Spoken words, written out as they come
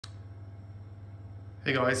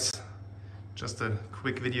Hey guys, just a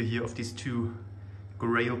quick video here of these two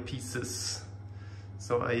grail pieces.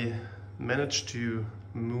 So I managed to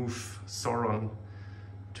move Sauron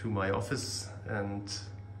to my office and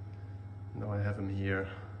now I have him here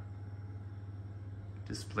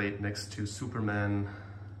displayed next to Superman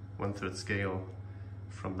 1/3 scale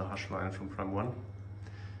from the Hush line from Prime 1.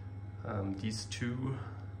 These two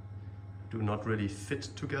do not really fit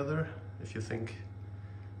together if you think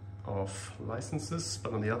of licenses,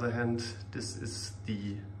 but on the other hand, this is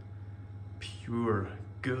the pure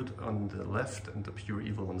good on the left and the pure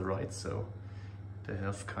evil on the right, so they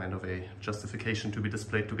have kind of a justification to be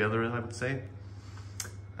displayed together, I would say.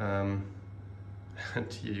 And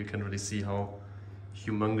here you can really see how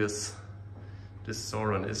humongous this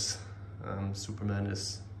Sauron is. Superman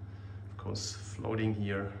is of course floating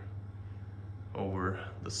here over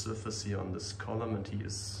the surface here on this column, and he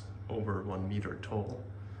is over 1 meter tall.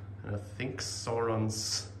 And I think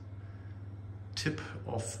Sauron's tip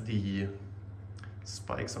of the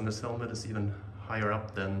spikes on this helmet is even higher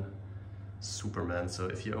up than Superman. So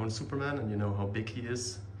if you own Superman and you know how big he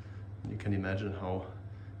is, you can imagine how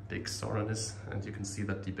big Sauron is. And you can see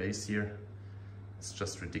that the base here is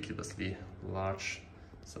just ridiculously large.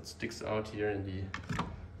 So it sticks out here in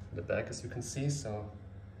the back, as you can see. So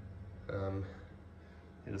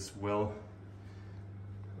it is well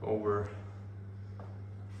overlapping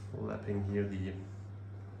here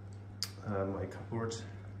my cupboard.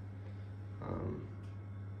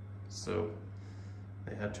 So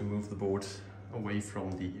I had to move the board away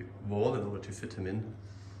from the wall in order to fit him in.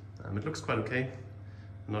 It looks quite okay.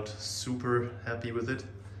 Not super happy with it.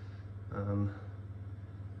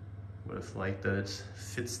 Would have liked that it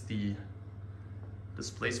fits the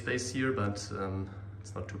display space here, but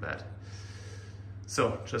it's not too bad.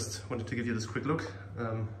 So just wanted to give you this quick look.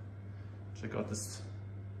 Check out this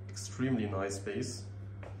extremely nice base.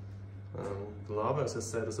 The lava, as I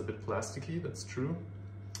said, is a bit plasticky, that's true,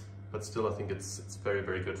 but still I think it's very,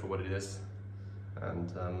 very good for what it is.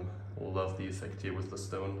 And love the effect here with the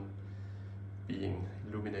stone being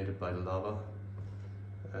illuminated by the lava.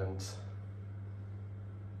 And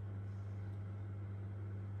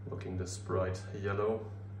looking this bright yellow.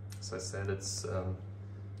 As I said, it's a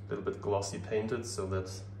little bit glossy painted so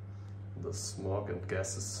that the smog and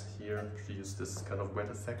gases here produce this kind of wet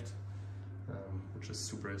effect, which is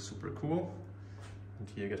super, super cool. And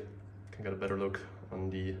here you can get a better look on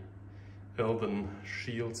the elven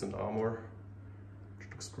shields and armor, which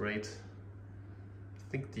looks great.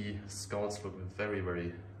 I think the skulls look very,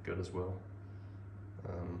 very good as well.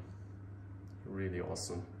 Really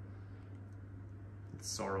awesome.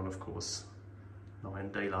 It's Sauron, of course, now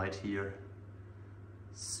in daylight here.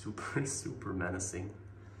 Super, super menacing.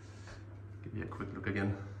 Give you a quick look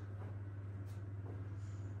again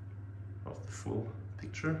of the full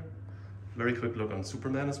picture. Very quick look on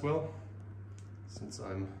Superman as well. Since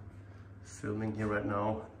I'm filming here right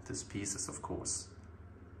now, this piece is of course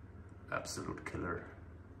absolute killer.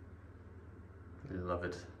 I love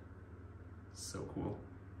it. So cool.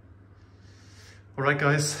 Alright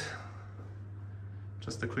guys,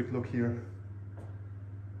 just a quick look here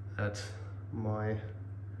at my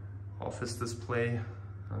office display.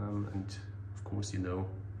 And of course, you know,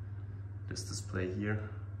 this display here.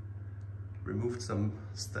 Removed some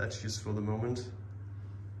statues for the moment,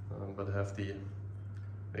 but I have the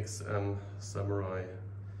XM samurai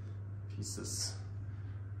pieces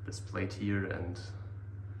displayed here, and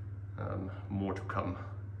more to come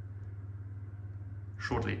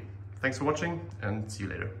shortly. Thanks for watching and see you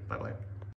later. Bye bye.